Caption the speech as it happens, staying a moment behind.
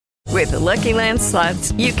With the Lucky Land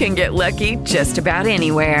Slots, you can get lucky just about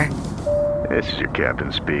anywhere. This is your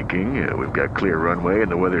captain speaking. We've got clear runway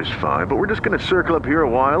and the weather's fine, but we're just going to circle up here a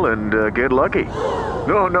while and get lucky.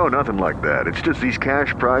 No, nothing like that. It's just these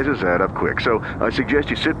cash prizes add up quick. So I suggest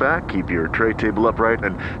you sit back, keep your tray table upright,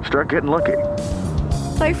 and start getting lucky.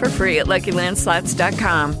 Play for free at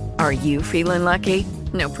LuckyLandSlots.com. Are you feeling lucky?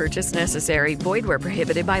 No purchase necessary. Void where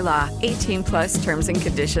prohibited by law. 18+ terms and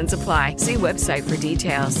conditions apply. See website for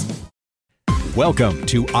details. Welcome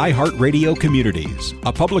to iHeartRadio Communities,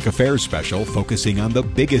 a public affairs special focusing on the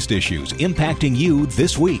biggest issues impacting you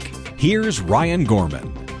this week. Here's Ryan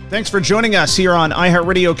Gorman. Thanks for joining us here on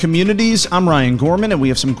iHeartRadio Communities. I'm Ryan Gorman, and we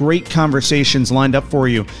have some great conversations lined up for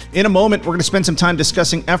you. In a moment, we're going to spend some time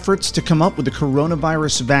discussing efforts to come up with the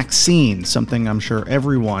coronavirus vaccine, something I'm sure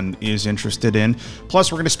everyone is interested in. Plus,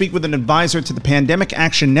 we're going to speak with an advisor to the Pandemic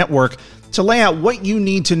Action Network to lay out what you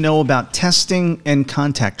need to know about testing and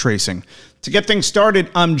contact tracing. To get things started,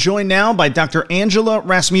 I'm joined now by Dr. Angela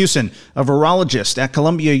Rasmussen, a virologist at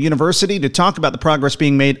Columbia University, to talk about the progress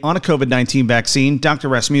being made on a COVID-19 vaccine. Dr.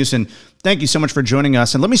 Rasmussen, thank you so much for joining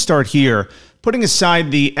us. And let me start here. Putting aside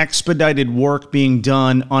the expedited work being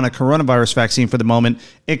done on a coronavirus vaccine for the moment,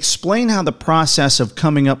 explain how the process of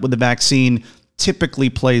coming up with the vaccine typically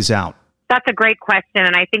plays out. That's a great question,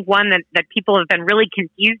 and I think one that people have been really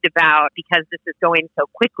confused about because this is going so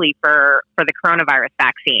quickly for the coronavirus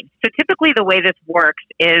vaccine. So typically the way this works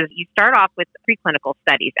is you start off with preclinical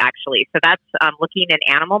studies, actually. So that's looking at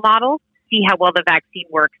animal models, see how well the vaccine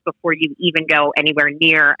works before you even go anywhere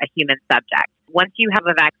near a human subject. Once you have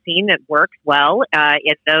a vaccine that works well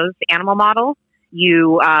in those animal models,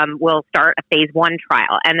 you will start a phase 1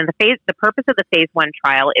 trial. And then the purpose of the phase 1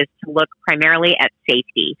 trial is to look primarily at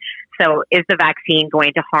safety. So is the vaccine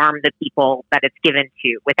going to harm the people that it's given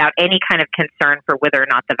to without any kind of concern for whether or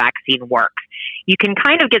not the vaccine works? You can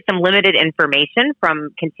kind of get some limited information from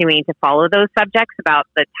continuing to follow those subjects about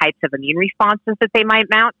the types of immune responses that they might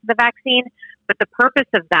mount to the vaccine. But the purpose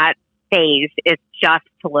of that phase is just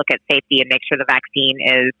to look at safety and make sure the vaccine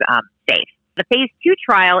is safe. The phase 2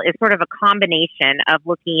 trial is sort of a combination of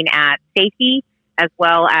looking at safety as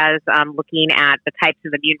well as looking at the types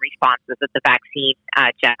of immune responses that the vaccine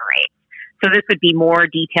generates. So this would be more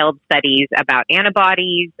detailed studies about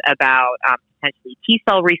antibodies, about potentially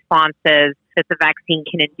T-cell responses that the vaccine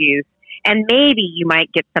can induce. And maybe you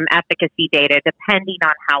might get some efficacy data depending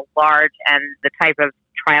on how large and the type of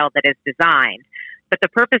trial that is designed. But the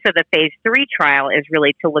purpose of the phase 3 trial is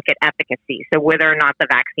really to look at efficacy, so whether or not the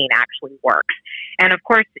vaccine actually works. And of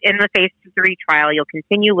course, in the phase 3 trial, you'll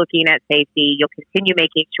continue looking at safety. You'll continue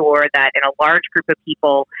making sure that in a large group of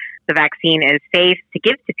people, the vaccine is safe to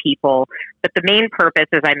give to people. But the main purpose,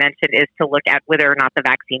 as I mentioned, is to look at whether or not the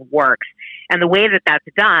vaccine works. And the way that that's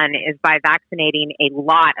done is by vaccinating a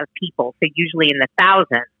lot of people, so usually in the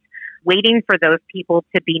thousands, waiting for those people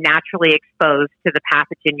to be naturally exposed to the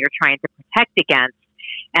pathogen you're trying to protect against,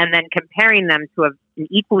 and then comparing them to an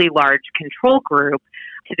equally large control group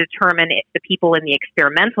to determine if the people in the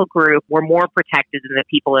experimental group were more protected than the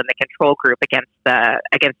people in the control group against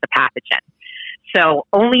the pathogen. So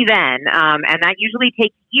only then, and that usually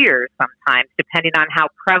takes years sometimes, depending on how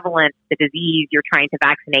prevalent the disease you're trying to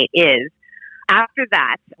vaccinate is. After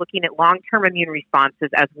that, looking at long-term immune responses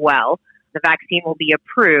as well, the vaccine will be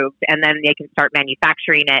approved, and then they can start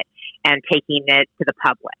manufacturing it and taking it to the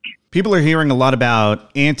public. People are hearing a lot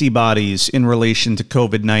about antibodies in relation to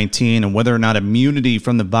COVID-19 and whether or not immunity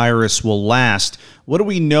from the virus will last. What do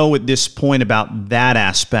we know at this point about that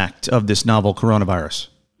aspect of this novel coronavirus?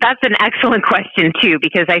 That's an excellent question, too,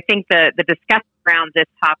 because I think the discussion around this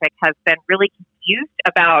topic has been really confused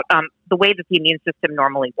about the way that the immune system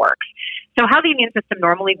normally works. So how the immune system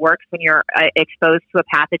normally works when you're exposed to a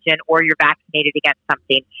pathogen or you're vaccinated against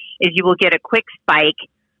something is you will get a quick spike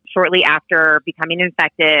shortly after becoming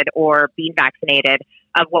infected or being vaccinated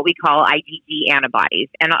of what we call IgG antibodies.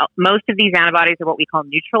 And most of these antibodies are what we call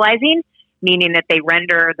neutralizing, meaning that they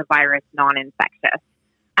render the virus non-infectious.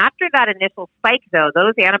 After that initial spike, though,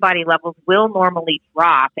 those antibody levels will normally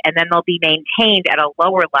drop, and then they'll be maintained at a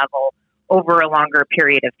lower level over a longer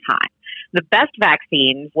period of time. The best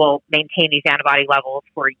vaccines will maintain these antibody levels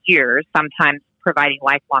for years, sometimes providing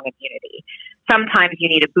lifelong immunity. Sometimes you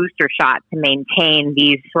need a booster shot to maintain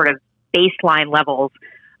these sort of baseline levels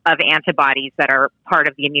of antibodies that are part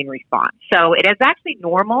of the immune response. So it is actually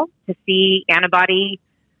normal to see antibody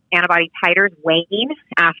titers waning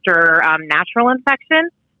after natural infection.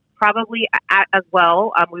 Probably as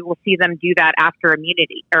well, we will see them do that after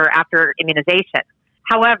immunity or after immunization.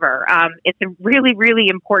 However, it's really, really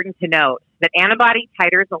important to note that antibody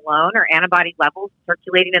titers alone or antibody levels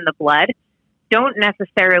circulating in the blood don't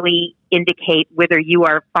necessarily indicate whether you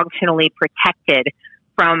are functionally protected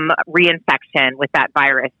from reinfection with that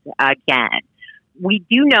virus again. We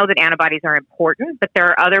do know that antibodies are important, but there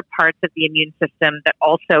are other parts of the immune system that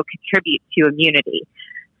also contribute to immunity.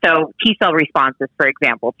 So T-cell responses, for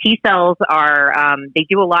example. T-cells are, they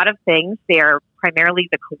do a lot of things. They are primarily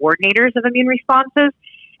the coordinators of immune responses,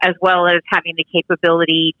 as well as having the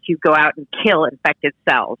capability to go out and kill infected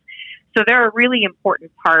cells. So they're a really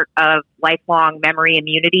important part of lifelong memory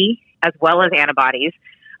immunity, as well as antibodies.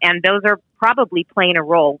 And those are probably playing a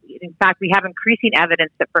role. In fact, we have increasing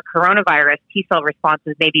evidence that for coronavirus, T-cell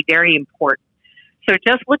responses may be very important. So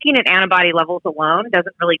just looking at antibody levels alone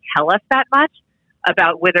doesn't really tell us that much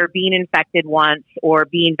about whether being infected once or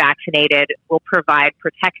being vaccinated will provide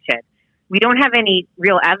protection. We don't have any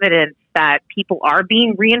real evidence that people are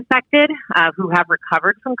being reinfected who have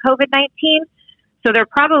recovered from COVID-19. So there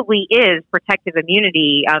probably is protective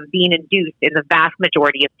immunity being induced in the vast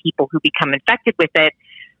majority of people who become infected with it.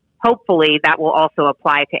 Hopefully, that will also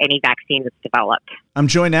apply to any vaccine that's developed. I'm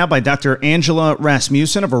joined now by Dr. Angela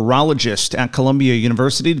Rasmussen, a virologist at Columbia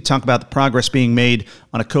University, to talk about the progress being made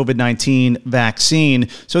on a COVID-19 vaccine.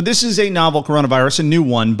 So this is a novel coronavirus, a new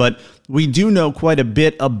one, but we do know quite a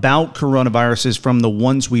bit about coronaviruses from the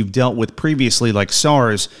ones we've dealt with previously, like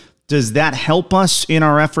SARS. Does that help us in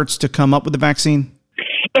our efforts to come up with a vaccine?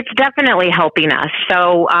 It's definitely helping us.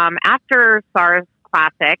 So after SARS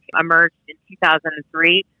Classic emerged in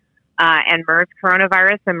 2003, and MERS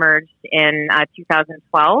coronavirus emerged in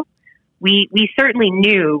 2012, we certainly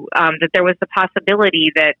knew that there was the possibility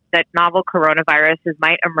that novel coronaviruses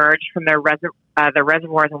might emerge from the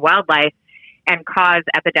reservoirs and wildlife and cause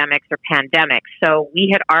epidemics or pandemics. So we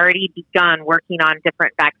had already begun working on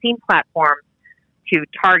different vaccine platforms to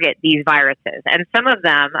target these viruses. And some of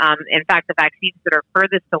them, in fact, the vaccines that are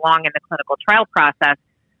furthest along in the clinical trial process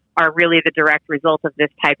are really the direct result of this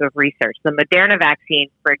type of research. The Moderna vaccine,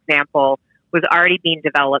 for example, was already being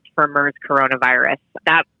developed for MERS coronavirus.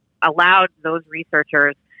 That allowed those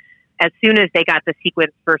researchers, as soon as they got the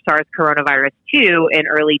sequence for SARS coronavirus 2 in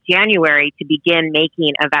early January, to begin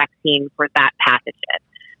making a vaccine for that pathogen.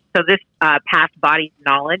 So this past body's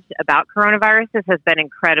knowledge about coronaviruses has been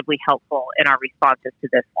incredibly helpful in our responses to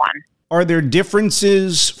this one. Are there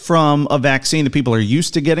differences from a vaccine that people are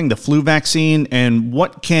used to getting, the flu vaccine, and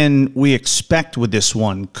what can we expect with this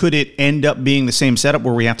one? Could it end up being the same setup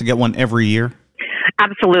where we have to get one every year?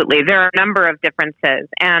 Absolutely. There are a number of differences.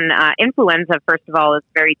 And influenza, first of all, is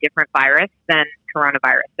a very different virus than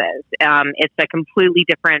coronavirus is. It's a completely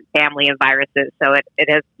different family of viruses, so it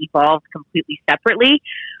has evolved completely separately.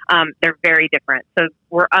 They're very different. So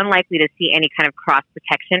we're unlikely to see any kind of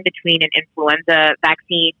cross-protection between an influenza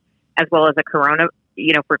vaccine as well as a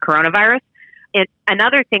for coronavirus.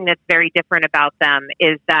 Another thing that's very different about them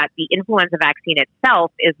is that the influenza vaccine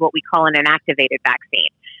itself is what we call an inactivated vaccine.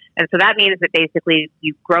 And so that means that basically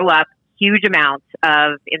you grow up huge amounts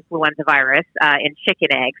of influenza virus in chicken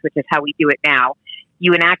eggs, which is how we do it now.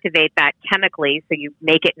 You inactivate that chemically, so you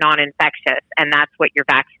make it non-infectious, and that's what you're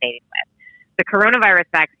vaccinating with. The coronavirus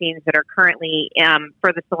vaccines that are currently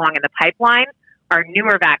furthest along in the pipeline are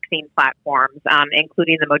newer vaccine platforms,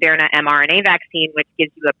 including the Moderna mRNA vaccine, which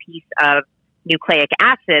gives you a piece of nucleic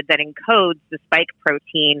acid that encodes the spike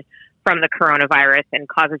protein from the coronavirus and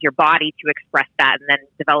causes your body to express that and then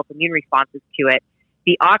develop immune responses to it.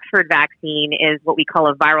 The Oxford vaccine is what we call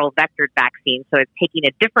a viral vectored vaccine. So it's taking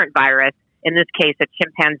a different virus, in this case, a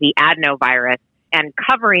chimpanzee adenovirus, and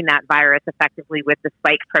covering that virus effectively with the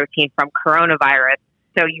spike protein from coronavirus.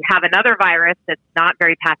 So you have another virus that's not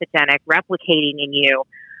very pathogenic replicating in you.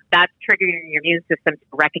 That's triggering your immune system to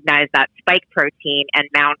recognize that spike protein and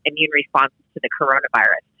mount immune responses to the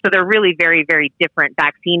coronavirus. So they're really very, very different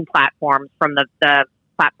vaccine platforms from the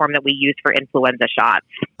platform that we use for influenza shots.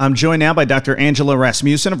 I'm joined now by Dr. Angela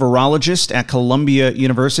Rasmussen, a virologist at Columbia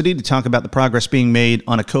University, to talk about the progress being made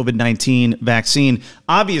on a COVID-19 vaccine.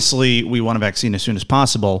 Obviously, we want a vaccine as soon as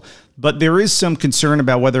possible, but there is some concern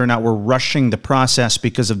about whether or not we're rushing the process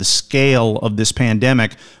because of the scale of this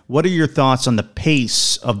pandemic. What are your thoughts on the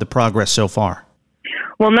pace of the progress so far?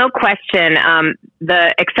 Well, no question.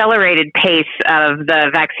 The accelerated pace of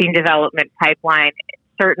the vaccine development pipeline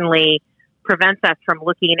certainly prevents us from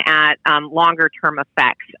looking at longer-term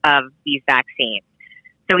effects of these vaccines.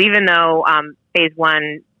 So even though phase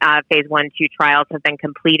 1/2 trials have been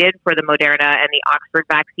completed for the Moderna and the Oxford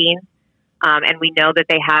vaccines, and we know that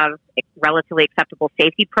they have relatively acceptable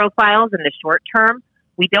safety profiles in the short term,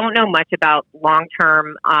 we don't know much about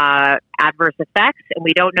long-term adverse effects, and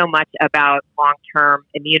we don't know much about long-term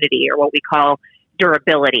immunity, or what we call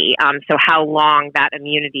durability, so how long that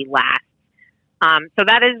immunity lasts. So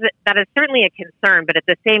that is certainly a concern, but at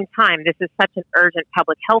the same time, this is such an urgent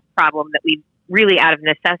public health problem that we really, out of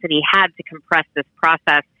necessity, had to compress this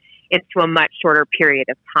process into a much shorter period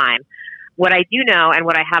of time. What I do know and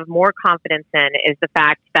what I have more confidence in is the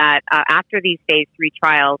fact that after these phase 3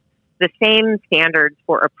 trials, the same standards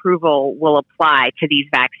for approval will apply to these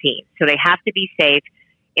vaccines. So they have to be safe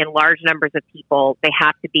in large numbers of people. They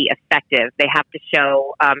have to be effective. They have to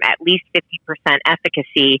show at least 50%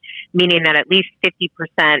 efficacy, meaning that at least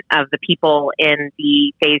 50% of the people in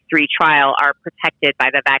the phase 3 trial are protected by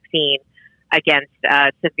the vaccine against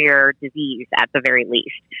severe disease at the very least.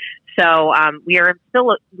 So we are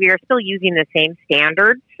still using the same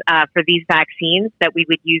standards for these vaccines that we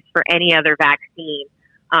would use for any other vaccine.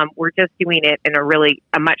 We're just doing it in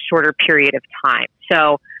a much shorter period of time.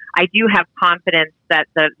 So I do have confidence that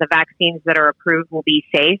the vaccines that are approved will be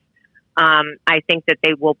safe. I think that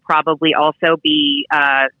they will probably also be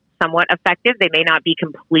somewhat effective. They may not be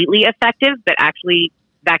completely effective, but actually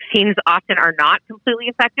vaccines often are not completely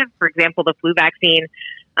effective. For example, the flu vaccine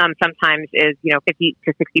sometimes is 50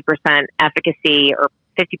 to 60% efficacy or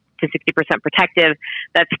 50 to 60% protective.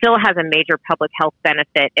 That still has a major public health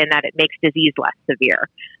benefit in that it makes disease less severe.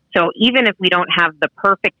 So even if we don't have the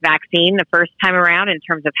perfect vaccine the first time around in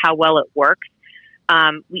terms of how well it works,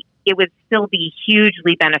 it would still be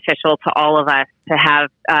hugely beneficial to all of us to have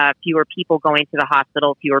fewer people going to the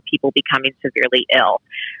hospital, fewer people becoming severely ill.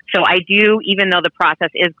 So I do, even though the process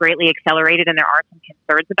is greatly accelerated and there are some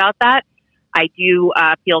concerns about that, I do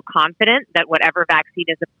feel confident that whatever vaccine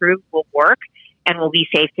is approved will work and will be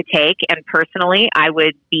safe to take. And personally, I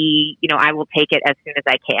will take it as soon as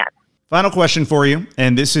I can. Final question for you,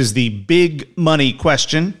 and this is the big money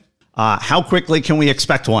question. How quickly can we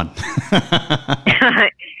expect one?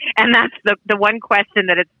 And that's the one question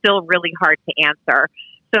that it's still really hard to answer.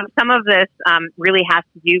 So some of this really has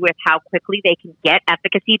to do with how quickly they can get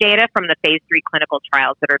efficacy data from the phase 3 clinical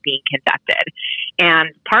trials that are being conducted. And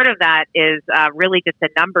part of that is really just a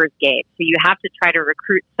numbers game. So you have to try to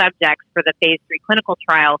recruit subjects for the phase 3 clinical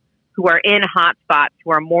trial who are in hotspots,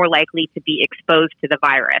 who are more likely to be exposed to the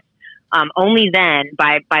virus. Only then,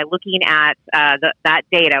 by looking at that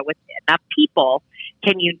data with enough people,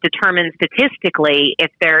 can you determine statistically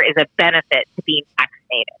if there is a benefit to being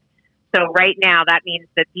vaccinated. So right now, that means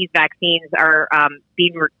that these vaccines are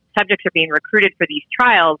subjects are being recruited for these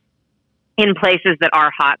trials in places that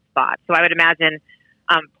are hotspots. So I would imagine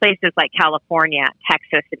places like California,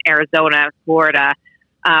 Texas, and Arizona, Florida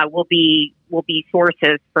will be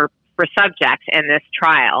sources for subjects in this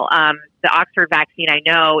trial. The Oxford vaccine, I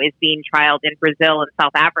know, is being trialed in Brazil and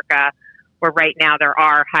South Africa, where right now there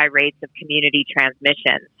are high rates of community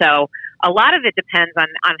transmission. So a lot of it depends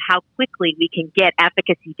on how quickly we can get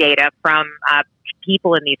efficacy data from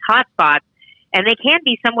people in these hotspots, and they can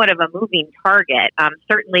be somewhat of a moving target.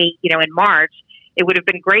 Certainly, in March, it would have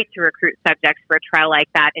been great to recruit subjects for a trial like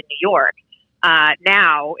that in New York.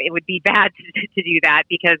 Now, it would be bad to do that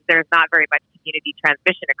because there's not very much community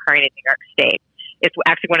transmission occurring in New York State. It's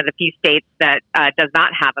actually one of the few states that does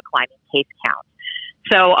not have a climbing case count.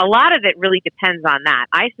 So a lot of it really depends on that.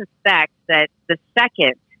 I suspect that the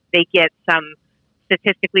second they get some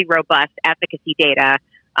statistically robust efficacy data,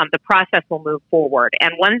 the process will move forward.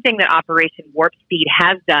 And one thing that Operation Warp Speed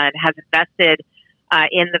has done has invested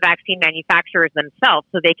in the vaccine manufacturers themselves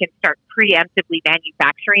so they can start preemptively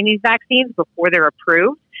manufacturing these vaccines before they're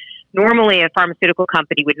approved. Normally, a pharmaceutical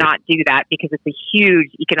company would not do that because it's a huge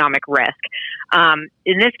economic risk.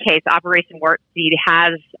 In this case, Operation Warp Speed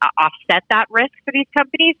has offset that risk for these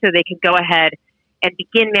companies so they can go ahead and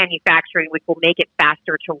begin manufacturing, which will make it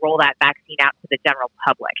faster to roll that vaccine out to the general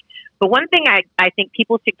public. But one thing I think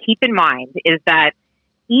people should keep in mind is that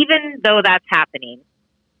even though that's happening,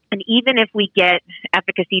 and even if we get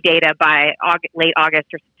efficacy data by late August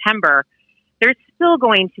or September, there's still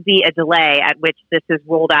going to be a delay at which this is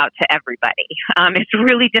rolled out to everybody. It's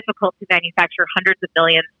really difficult to manufacture hundreds of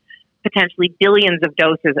millions, potentially billions of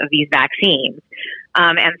doses of these vaccines.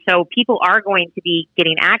 And so people are going to be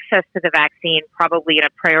getting access to the vaccine probably in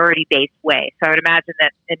a priority-based way. So I would imagine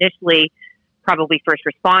that initially probably first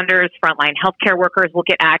responders, frontline healthcare workers will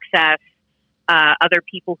get access, other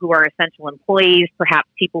people who are essential employees, perhaps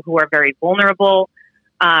people who are very vulnerable.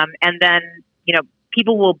 And then,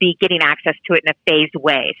 people will be getting access to it in a phased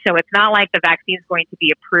way. So it's not like the vaccine is going to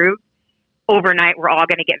be approved overnight. We're all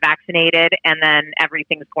going to get vaccinated and then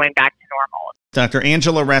everything's going back to normal. Dr.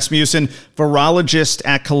 Angela Rasmussen, virologist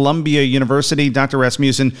at Columbia University. Dr.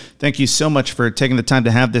 Rasmussen, thank you so much for taking the time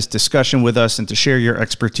to have this discussion with us and to share your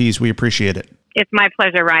expertise. We appreciate it. It's my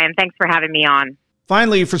pleasure, Ryan. Thanks for having me on.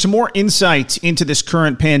 Finally, for some more insight into this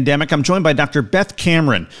current pandemic, I'm joined by Dr. Beth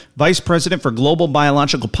Cameron, Vice President for Global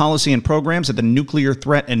Biological Policy and Programs at the Nuclear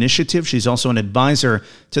Threat Initiative. She's also an advisor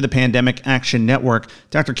to the Pandemic Action Network.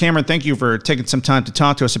 Dr. Cameron, thank you for taking some time to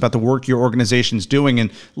talk to us about the work your organization's doing. And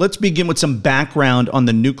let's begin with some background on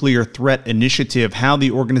the Nuclear Threat Initiative, how the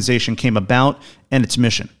organization came about, and its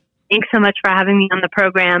mission. Thanks so much for having me on the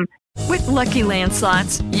program. With Lucky Land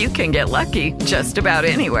Slots, you can get lucky just about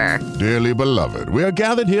anywhere. Dearly beloved, we are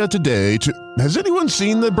gathered here today to... Has anyone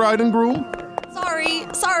seen the bride and groom?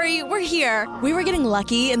 Sorry, we're here. We were getting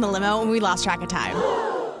lucky in the limo and we lost track of time.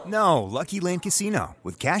 No, Lucky Land Casino,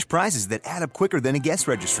 with cash prizes that add up quicker than a guest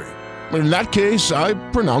registry. In that case, I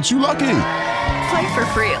pronounce you lucky. Play for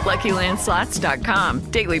free at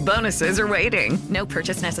LuckyLandSlots.com. Daily bonuses are waiting. No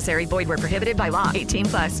purchase necessary. Void where prohibited by law.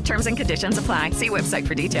 18+. Terms and conditions apply. See website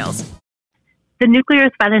for details. The Nuclear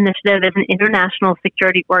Threat Initiative is an international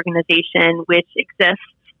security organization which exists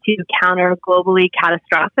to counter globally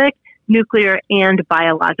catastrophic nuclear and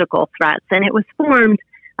biological threats. And it was formed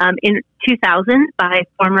in 2000 by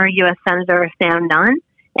former U.S. Senator Sam Nunn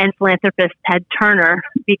and philanthropist Ted Turner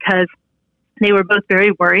because they were both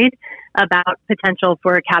very worried about potential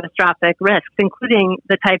for catastrophic risks, including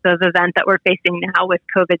the type of event that we're facing now with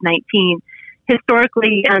COVID-19.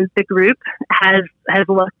 Historically, the group has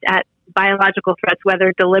looked at biological threats,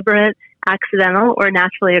 whether deliberate, accidental, or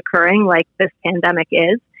naturally occurring, like this pandemic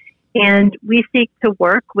is. And we seek to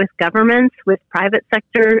work with governments, with private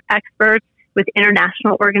sector experts, with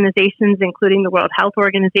international organizations, including the World Health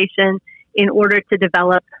Organization, in order to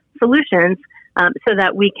develop solutions so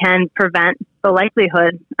that we can prevent the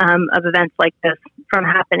likelihood of events like this from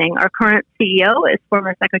happening. Our current CEO is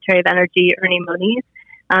former Secretary of Energy Ernie Moniz,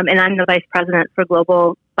 and I'm the Vice President for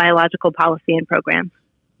Global Biological Policy and Programs.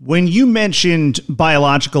 When you mentioned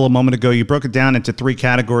biological a moment ago, you broke it down into three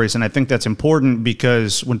categories, and I think that's important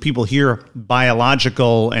because when people hear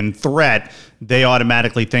biological and threat, they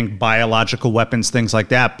automatically think biological weapons, things like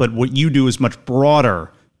that. But what you do is much broader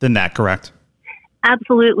than that, correct?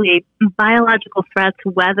 Absolutely. Biological threats,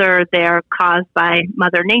 whether they're caused by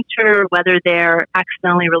Mother Nature, whether they're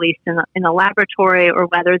accidentally released in a laboratory, or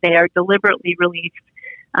whether they are deliberately released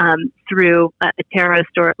through a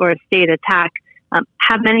terrorist or a state attack,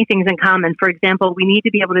 have many things in common. For example, we need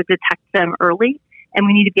to be able to detect them early, and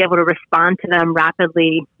we need to be able to respond to them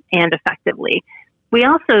rapidly and effectively. We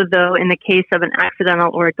also, though, in the case of an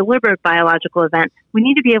accidental or a deliberate biological event, we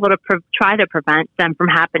need to be able to try to prevent them from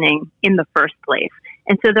happening in the first place.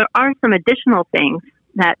 And so there are some additional things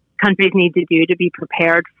that countries need to do to be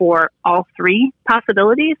prepared for all three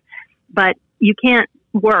possibilities, but you can't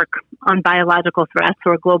work on biological threats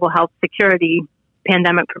or global health security,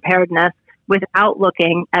 pandemic preparedness, without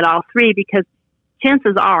looking at all three, because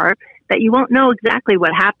chances are that you won't know exactly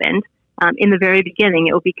what happened in the very beginning.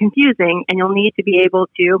 It will be confusing, and you'll need to be able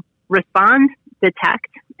to respond, detect,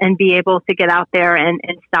 and be able to get out there and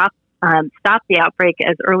stop the outbreak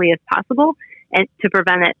as early as possible, and to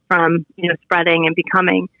prevent it from spreading and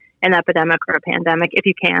becoming an epidemic or a pandemic if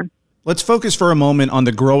you can. Let's focus for a moment on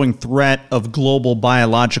the growing threat of global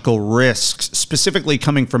biological risks, specifically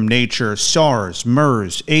coming from nature: SARS,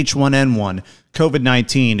 MERS, H1N1,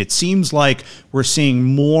 COVID-19. It seems like we're seeing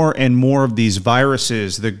more and more of these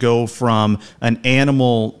viruses that go from an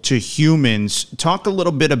animal to humans. Talk a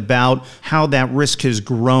little bit about how that risk has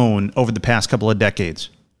grown over the past couple of decades.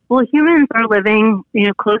 Well, humans are living,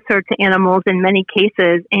 closer to animals in many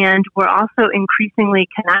cases, and we're also increasingly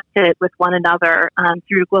connected with one another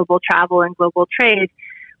through global travel and global trade.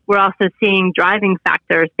 We're also seeing driving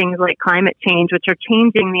factors, things like climate change, which are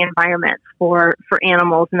changing the environment for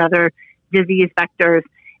animals and other disease vectors.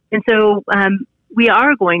 And so we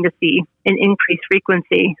are going to see an increased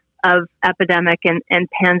frequency of epidemic and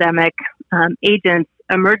pandemic agents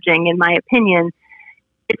emerging, in my opinion.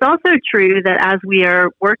 It's also true that as we are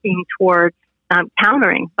working towards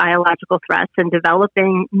countering biological threats and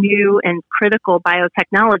developing new and critical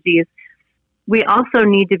biotechnologies, we also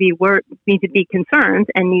need to be concerned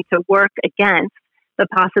and need to work against the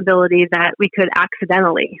possibility that we could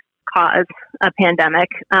accidentally cause a pandemic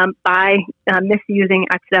by misusing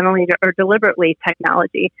accidentally or deliberately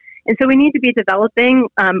technology. And so we need to be developing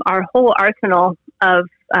our whole arsenal of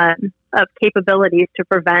capabilities to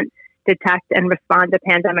prevent, detect, and respond to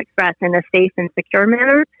pandemic threats in a safe and secure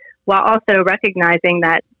manner, while also recognizing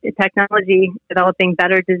that technology, developing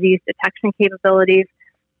better disease detection capabilities,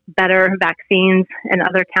 better vaccines, and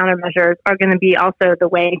other countermeasures are going to be also the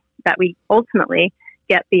way that we ultimately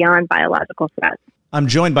get beyond biological threats. I'm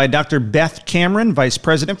joined by Dr. Beth Cameron, Vice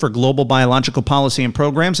President for Global Biological Policy and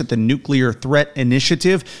Programs at the Nuclear Threat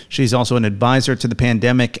Initiative. She's also an advisor to the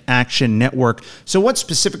Pandemic Action Network. So what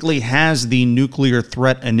specifically has the Nuclear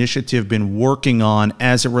Threat Initiative been working on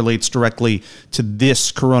as it relates directly to this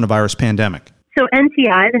coronavirus pandemic? So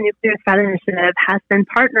NTI, the Nuclear Threat Initiative, has been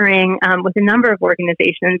partnering with a number of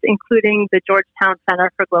organizations, including the Georgetown Center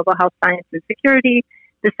for Global Health Science and Security,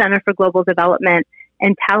 the Center for Global Development,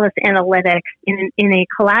 and Thales Analytics in a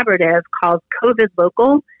collaborative called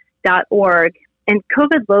covidlocal.org. And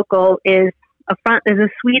COVID Local is a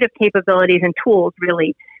suite of capabilities and tools,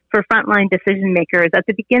 really, for frontline decision makers. At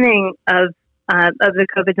the beginning of the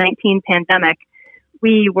COVID-19 pandemic,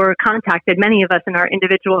 we were contacted, many of us in our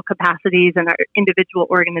individual capacities and our individual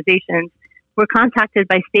organizations, were contacted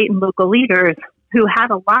by state and local leaders who had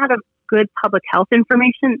a lot of good public health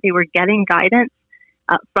information. They were getting guidance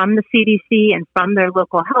from the CDC and from their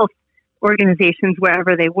local health organizations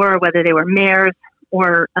wherever they were, whether they were mayors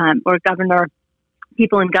or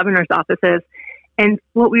people in governor's offices. And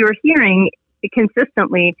what we were hearing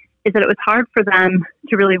consistently is that it was hard for them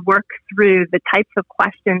to really work through the types of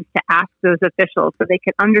questions to ask those officials so they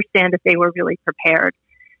could understand if they were really prepared.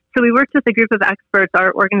 So we worked with a group of experts,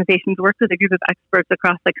 our organizations worked with a group of experts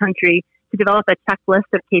across the country to develop a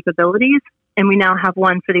checklist of capabilities, and we now have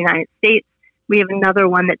one for the United States. We have another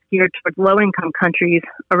one that's geared towards low-income countries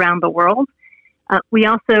around the world. We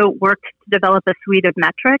also worked to develop a suite of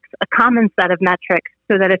metrics, a common set of metrics,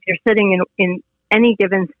 so that if you're sitting in any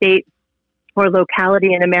given state or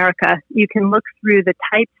locality in America, you can look through the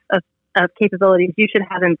types of capabilities you should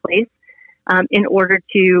have in place in order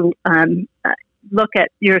to look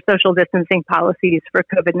at your social distancing policies for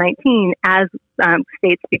COVID-19 as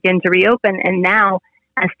states begin to reopen, and now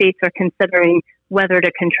as states are considering whether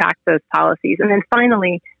to contract those policies. And then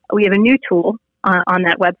finally, we have a new tool on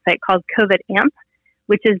that website called COVID AMP,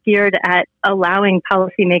 which is geared at allowing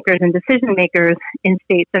policymakers and decision makers in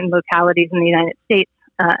states and localities in the United States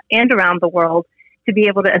and around the world to be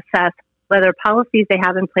able to assess whether policies they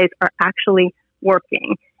have in place are actually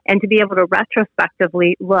working, and to be able to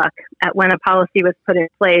retrospectively look at when a policy was put in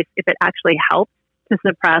place, if it actually helped to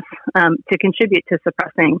suppress, to contribute to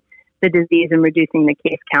suppressing the disease and reducing the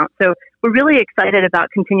case count. So we're really excited about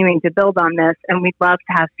continuing to build on this, and we'd love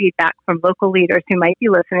to have feedback from local leaders who might be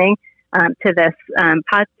listening to this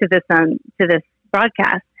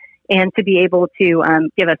broadcast, and to be able to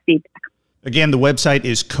give us feedback. Again, the website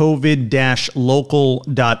is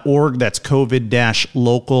covid-local.org. That's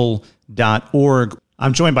covid-local.org.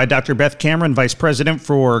 I'm joined by Dr. Beth Cameron, Vice President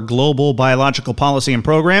for Global Biological Policy and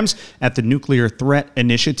Programs at the Nuclear Threat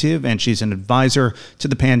Initiative, and she's an advisor to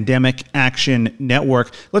the Pandemic Action Network.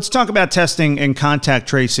 Let's talk about testing and contact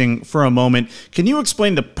tracing for a moment. Can you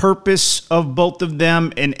explain the purpose of both of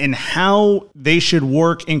them and how they should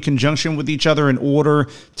work in conjunction with each other in order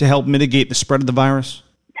to help mitigate the spread of the virus?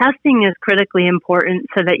 Testing is critically important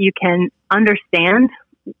so that you can understand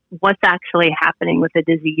what's actually happening with the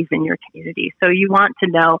disease in your community. So you want to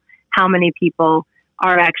know how many people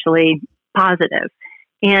are actually positive.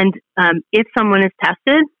 And if someone is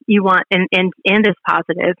tested, you want and is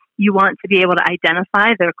positive, you want to be able to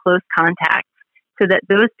identify their close contacts so that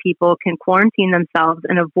those people can quarantine themselves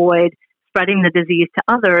and avoid spreading the disease to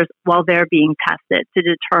others while they're being tested to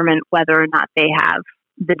determine whether or not they have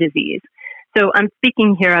the disease. So I'm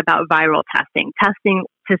speaking here about viral testing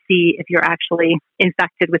to see if you're actually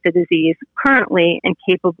infected with the disease currently and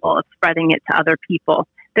capable of spreading it to other people.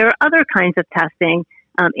 There are other kinds of testing,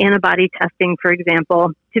 antibody testing, for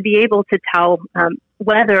example, to be able to tell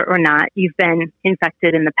whether or not you've been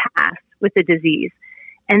infected in the past with the disease.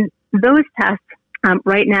 And those tests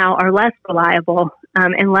right now are less reliable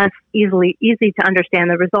and less easy to understand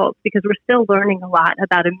the results, because we're still learning a lot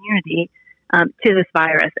about immunity to this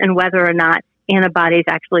virus and whether or not antibodies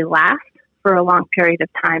actually last for a long period of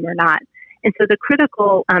time or not. And so the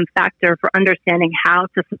critical factor for understanding how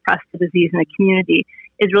to suppress the disease in the community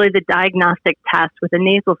is really the diagnostic test with a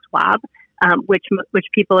nasal swab, which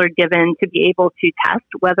people are given to be able to test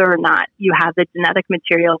whether or not you have the genetic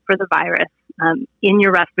material for the virus in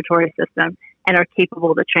your respiratory system and are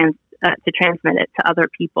capable to transmit it to other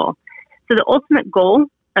people. So the ultimate goal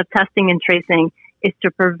of testing and tracing is to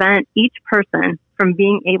prevent each person from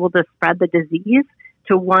being able to spread the disease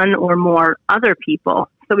to one or more other people,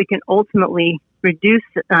 so we can ultimately reduce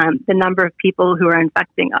the number of people who are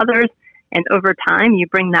infecting others. And over time, you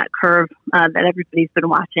bring that curve that everybody's been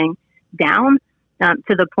watching down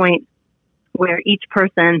to the point where each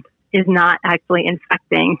person is not actually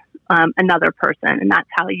infecting another person. And that's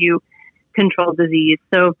how you control disease.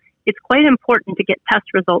 So it's quite important to get test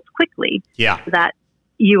results quickly, so that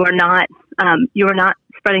you are not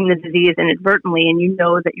spreading the disease inadvertently, and you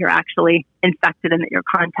know that you're actually infected and that your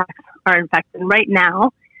contacts are infected. And right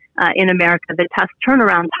now, in America, the test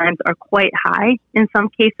turnaround times are quite high. In some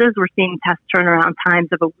cases, we're seeing test turnaround times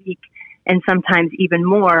of a week and sometimes even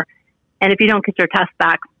more. And if you don't get your test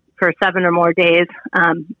back for 7 or more days,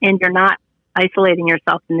 and you're not isolating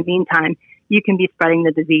yourself in the meantime, you can be spreading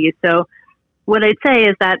the disease. So what I'd say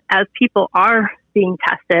is that as people are being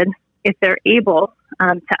tested, if they're able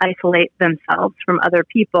to isolate themselves from other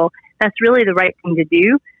people, that's really the right thing to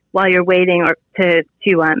do while you're waiting or to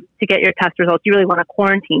get your test results. You really want to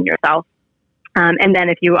quarantine yourself. And then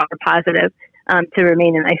if you are positive, to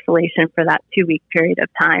remain in isolation for that 2-week period of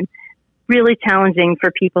time. Really challenging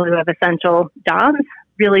for people who have essential jobs,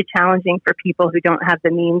 really challenging for people who don't have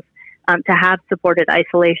the means to have supported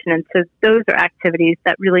isolation. And so those are activities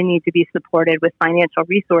that really need to be supported with financial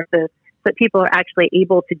resources so that people are actually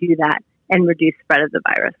able to do that and reduce spread of the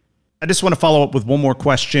virus. I just want to follow up with one more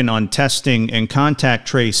question on testing and contact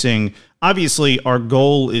tracing. Obviously, our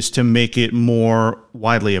goal is to make it more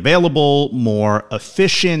widely available, more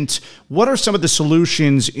efficient. What are some of the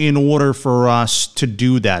solutions in order for us to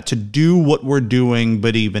do that, to do what we're doing,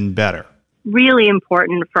 but even better? Really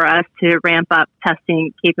important for us to ramp up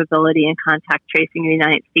testing capability and contact tracing in the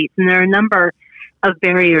United States. And there are a number of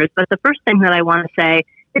barriers. But the first thing that I want to say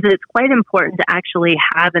is that it's quite important to actually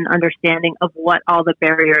have an understanding of what all the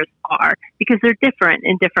barriers are, because they're different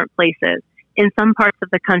in different places. In some parts of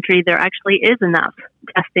the country, there actually is enough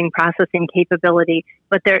testing processing capability,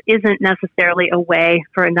 but there isn't necessarily a way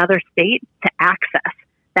for another state to access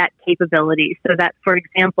that capability. So that, for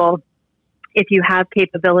example, if you have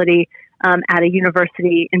capability at a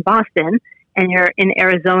university in Boston and you're in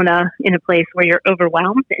Arizona in a place where you're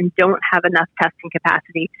overwhelmed and don't have enough testing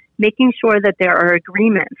capacity, making sure that there are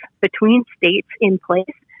agreements between states in place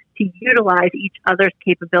to utilize each other's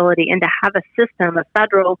capability and to have a system, a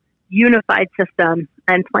federal unified system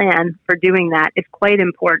and plan for doing that is quite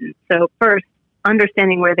important. So first,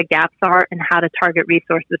 understanding where the gaps are and how to target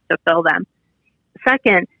resources to fill them.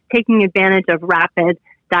 Second, taking advantage of rapid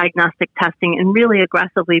diagnostic testing and really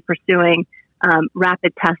aggressively pursuing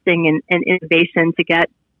rapid testing and innovation to get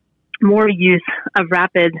more use of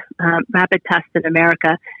rapid tests in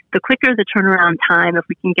America. The quicker the turnaround time, if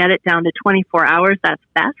we can get it down to 24 hours, that's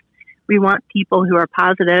best. We want people who are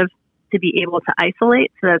positive to be able to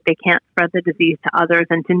isolate so that they can't spread the disease to others,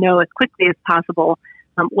 and to know as quickly as possible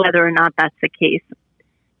whether or not that's the case.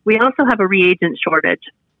 We also have a reagent shortage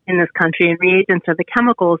in this country, and reagents are the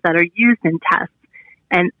chemicals that are used in tests.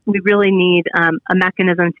 And we really need a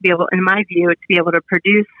mechanism to be able, in my view, to be able to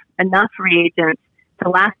produce enough reagents to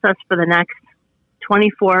last us for the next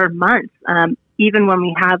 24 months. Even when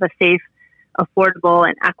we have a safe, affordable,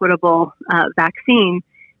 and equitable vaccine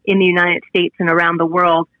in the United States and around the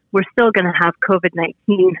world, we're still going to have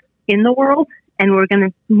COVID-19 in the world, and we're going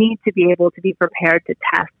to need to be able to be prepared to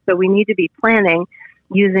test. So we need to be planning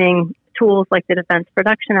using tools like the Defense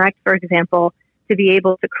Production Act, for example, to be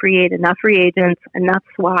able to create enough reagents, enough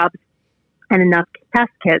swabs, and enough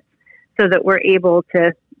test kits so that we're able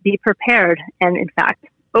to be prepared and, in fact,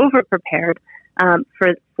 over-prepared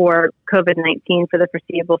for COVID-19 for the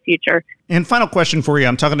foreseeable future. And final question for you.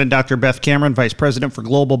 I'm talking to Dr. Beth Cameron, Vice President for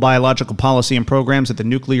Global Biological Policy and Programs at the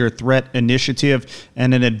Nuclear Threat Initiative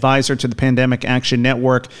and an advisor to the Pandemic Action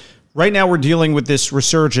Network. Right now, we're dealing with this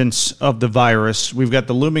resurgence of the virus. We've got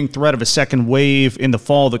the looming threat of a second wave in the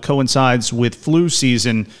fall that coincides with flu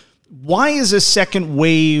season. Why is a second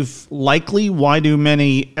wave likely? Why do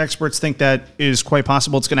many experts think that is quite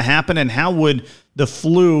possible it's going to happen? And how would the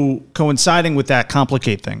flu coinciding with that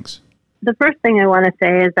complicate things? The first thing I want to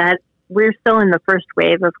say is that we're still in the first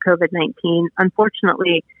wave of COVID-19.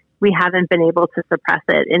 Unfortunately, we haven't been able to suppress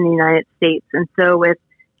it in the United States. And so with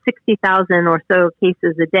 60,000 or so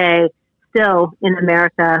cases a day still in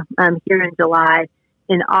America here in July,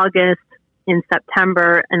 in August, in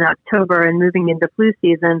September and October, and moving into flu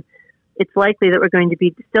season, it's likely that we're going to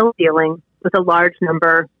be still dealing with a large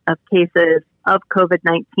number of cases of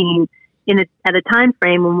COVID-19 at a time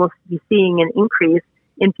frame when we'll be seeing an increase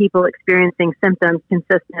in people experiencing symptoms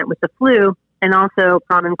consistent with the flu and also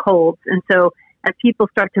common colds. And so as people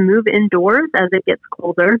start to move indoors as it gets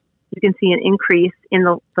colder, you can see an increase in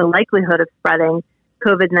the likelihood of spreading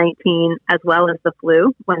COVID-19 as well as the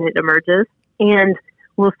flu when it emerges. And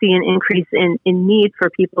we'll see an increase in need for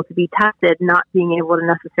people to be tested, not being able to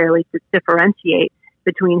necessarily differentiate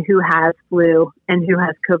between who has flu and who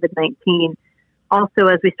has COVID-19. Also,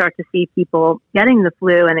 as we start to see people getting the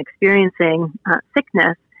flu and experiencing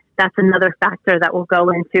sickness, that's another factor that will go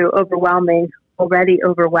into overwhelming already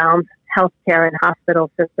overwhelmed healthcare and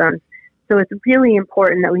hospital systems. So it's really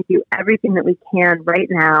important that we do everything that we can right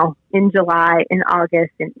now in July, in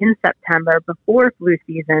August, and in September before flu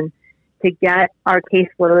season to get our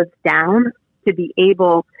caseloads down, to be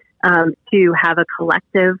able to have a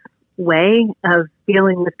collective way of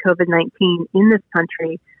dealing with COVID-19 in this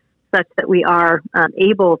country, such that we are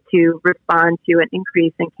able to respond to an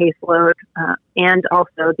increase in caseload and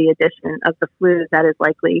also the addition of the flu that is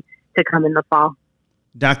likely to come in the fall.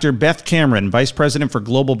 Dr. Beth Cameron, Vice President for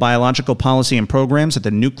Global Biological Policy and Programs at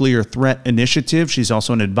the Nuclear Threat Initiative. She's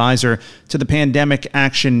also an advisor to the Pandemic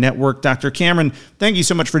Action Network. Dr. Cameron, thank you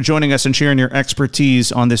so much for joining us and sharing your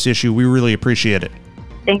expertise on this issue. We really appreciate it.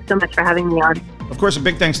 Thanks so much for having me on. Of course, a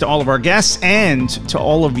big thanks to all of our guests and to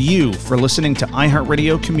all of you for listening to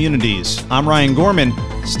iHeartRadio Communities. I'm Ryan Gorman.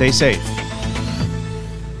 Stay safe.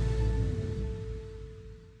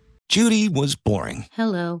 Judy was boring.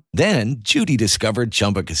 Hello. Then Judy discovered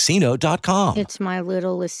ChumbaCasino.com. It's my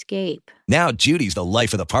little escape. Now Judy's the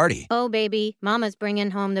life of the party. Oh, baby, mama's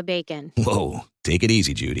bringing home the bacon. Whoa, take it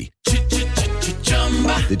easy, Judy.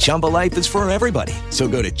 The Chumba life is for everybody. So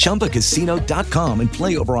go to ChumbaCasino.com and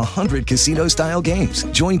play over 100 casino-style games.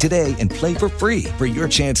 Join today and play for free for your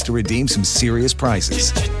chance to redeem some serious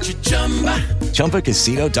prizes.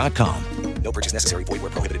 ChumbaCasino.com. No purchase necessary. Void where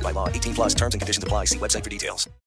prohibited by law. 18+ terms and conditions apply. See website for details.